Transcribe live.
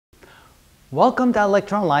Welcome to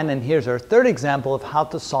Lecture Online, and here's our third example of how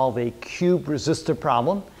to solve a cube resistor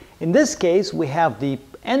problem. In this case, we have the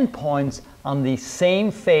endpoints on the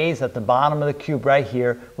same phase at the bottom of the cube right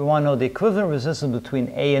here. We want to know the equivalent resistance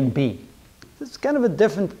between A and B. It's kind of a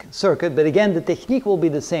different circuit, but again, the technique will be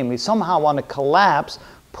the same. We somehow want to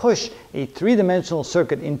push a three-dimensional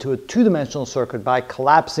circuit into a two-dimensional circuit by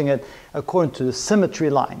collapsing it according to the symmetry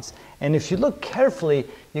lines. And if you look carefully,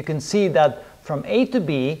 you can see that from A to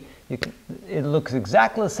B, it looks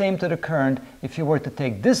exactly the same to the current if you were to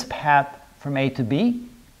take this path from A to B,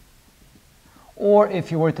 or if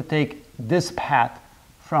you were to take this path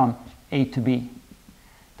from A to B.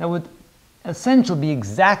 That would essentially be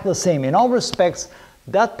exactly the same. In all respects,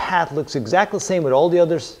 that path looks exactly the same with all the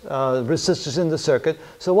other resistors in the circuit.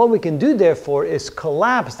 So what we can do, therefore, is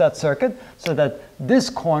collapse that circuit so that this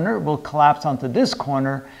corner will collapse onto this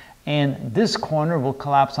corner, and this corner will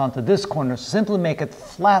collapse onto this corner. So simply make it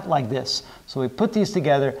flat like this. So we put these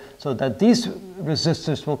together so that these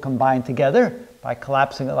resistors will combine together by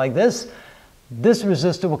collapsing it like this. This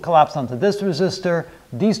resistor will collapse onto this resistor.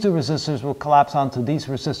 These two resistors will collapse onto these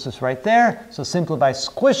resistors right there. So simply by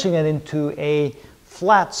squishing it into a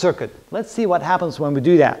flat circuit. Let's see what happens when we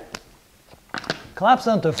do that. Collapse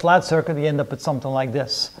onto a flat circuit, we end up with something like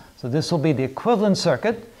this. So this will be the equivalent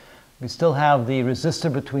circuit. We still have the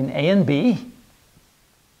resistor between A and B.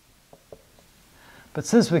 But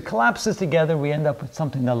since we collapse this together, we end up with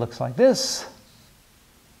something that looks like this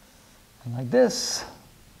and like this.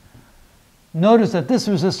 Notice that this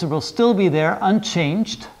resistor will still be there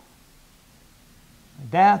unchanged, like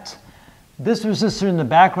that. This resistor in the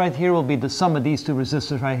back right here will be the sum of these two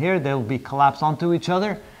resistors right here. They will be collapsed onto each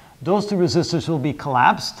other. Those two resistors will be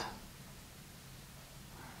collapsed.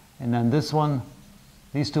 And then this one,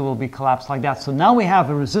 these two will be collapsed like that. So now we have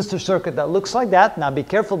a resistor circuit that looks like that. Now be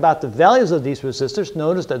careful about the values of these resistors.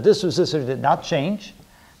 Notice that this resistor did not change.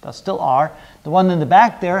 That's still R. The one in the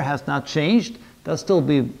back there has not changed. That still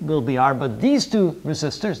will be R. But these two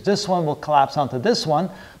resistors, this one will collapse onto this one.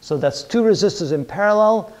 So that's two resistors in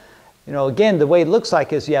parallel. You know, again, the way it looks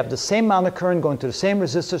like is you have the same amount of current going to the same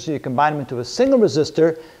resistor, so you combine them into a single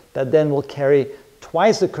resistor that then will carry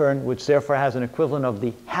twice the current, which therefore has an equivalent of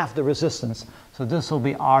the half the resistance. So this will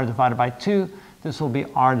be R divided by 2. This will be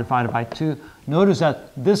R divided by 2. Notice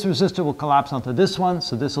that this resistor will collapse onto this one,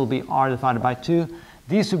 so this will be R divided by 2.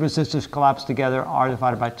 These two resistors collapse together, R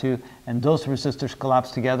divided by 2, and those resistors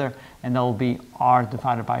collapse together, and that will be R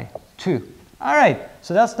divided by 2. All right,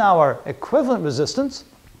 so that's now our equivalent resistance.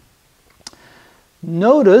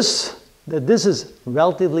 Notice that this is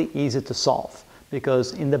relatively easy to solve,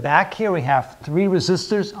 because in the back here we have three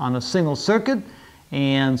resistors on a single circuit,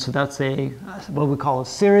 and so that's what we call a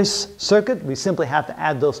series circuit. We simply have to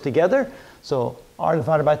add those together. So R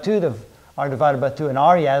divided by 2, R divided by 2 and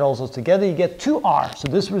R, you add all those together, you get 2R. So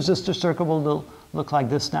this resistor circuit will look like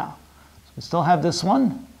this now. So we still have this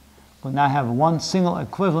one. We'll now have one single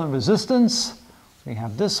equivalent resistance. We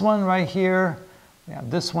have this one right here. We have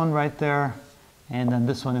this one right there. And then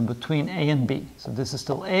this one in between A and B. So this is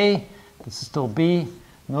still A. This is still B.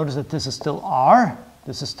 Notice that this is still R.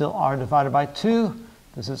 This is still R divided by 2.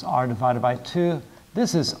 This is R divided by 2.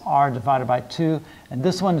 This is R divided by 2. And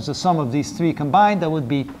this one is the sum of these three combined. That would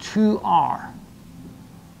be 2R.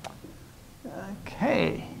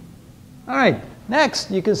 Okay. All right. Next,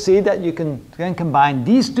 you can see that you can combine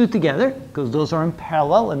these two together, because those are in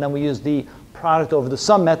parallel. And then we use the product over the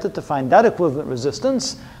sum method to find that equivalent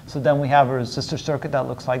resistance. So then we have a resistor circuit that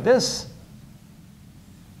looks like this.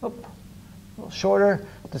 Oop, a little shorter.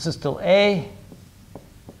 This is still A.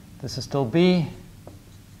 This is still B.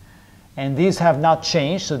 And these have not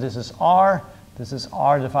changed. So this is R. This is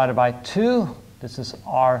R divided by 2. This is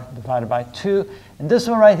R divided by 2. And this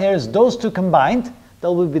one right here is those two combined.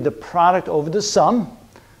 That will be the product over the sum.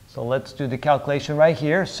 So let's do the calculation right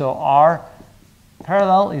here. So R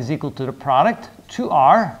parallel is equal to the product,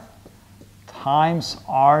 2R, times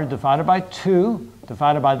R divided by 2,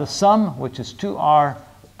 divided by the sum, which is 2R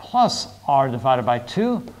plus R divided by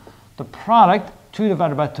 2. The product, 2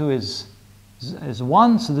 divided by 2 is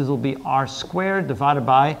 1, so this will be R squared divided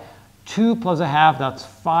by 2 plus a half, that's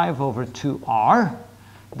 5 over 2R.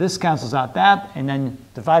 This cancels out that, and then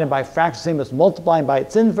divided by fraction, same as multiplying by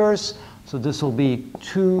its inverse. So this will be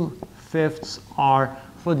 2/5 R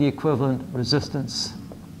for the equivalent resistance.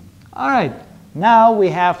 All right, now we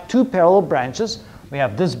have two parallel branches. We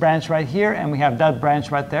have this branch right here, and we have that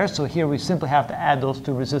branch right there. So here we simply have to add those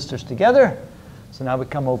two resistors together. So now we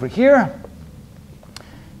come over here,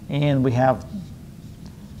 and we have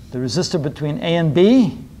the resistor between A and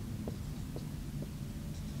B.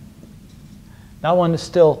 That one is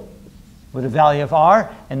still with a value of R,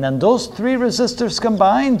 and then those three resistors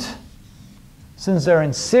combined, since they're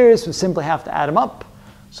in series, we simply have to add them up.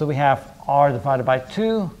 So we have R divided by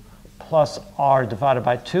 2 plus R divided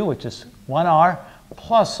by 2, which is 1R,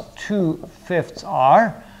 plus 2/5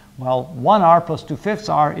 R. Well, 1R plus 2/5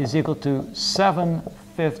 R is equal to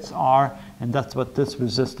 7/5 R, and that's what this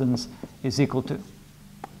resistance is equal to.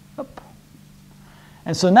 Up.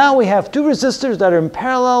 And so now we have two resistors that are in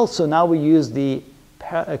parallel, so now we use the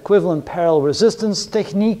equivalent parallel resistance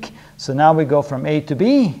technique. So now we go from A to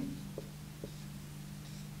B.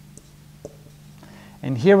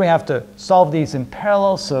 And here we have to solve these in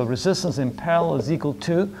parallel, so resistance in parallel is equal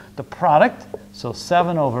to the product, so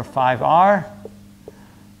 7/5R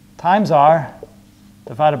times R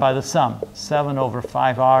divided by the sum,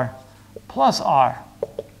 7/5R plus R.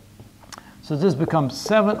 So this becomes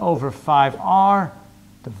 7/5R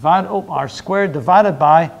R squared divided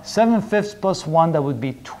by 7/5 plus 1, that would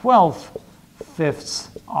be 12/5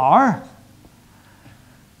 R.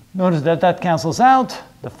 Notice that that cancels out,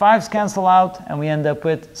 the 5's cancel out, and we end up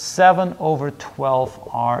with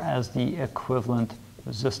 7/12R as the equivalent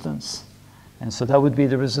resistance. And so that would be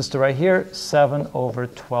the resistor right here,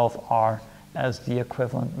 7/12R as the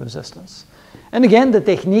equivalent resistance. And again, the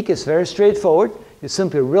technique is very straightforward. You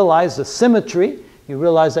simply realize the symmetry. You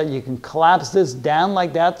realize that you can collapse this down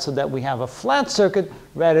like that so that we have a flat circuit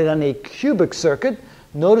rather than a cubic circuit.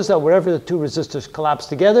 Notice that wherever the two resistors collapse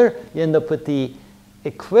together, you end up with the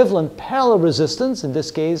equivalent parallel resistance, in this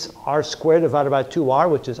case R squared divided by 2R,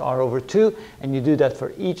 which is R/2, and you do that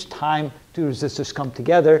for each time two resistors come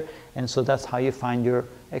together, and so that's how you find your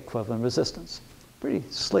equivalent resistance. Pretty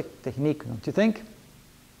slick technique, don't you think?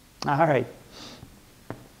 All right.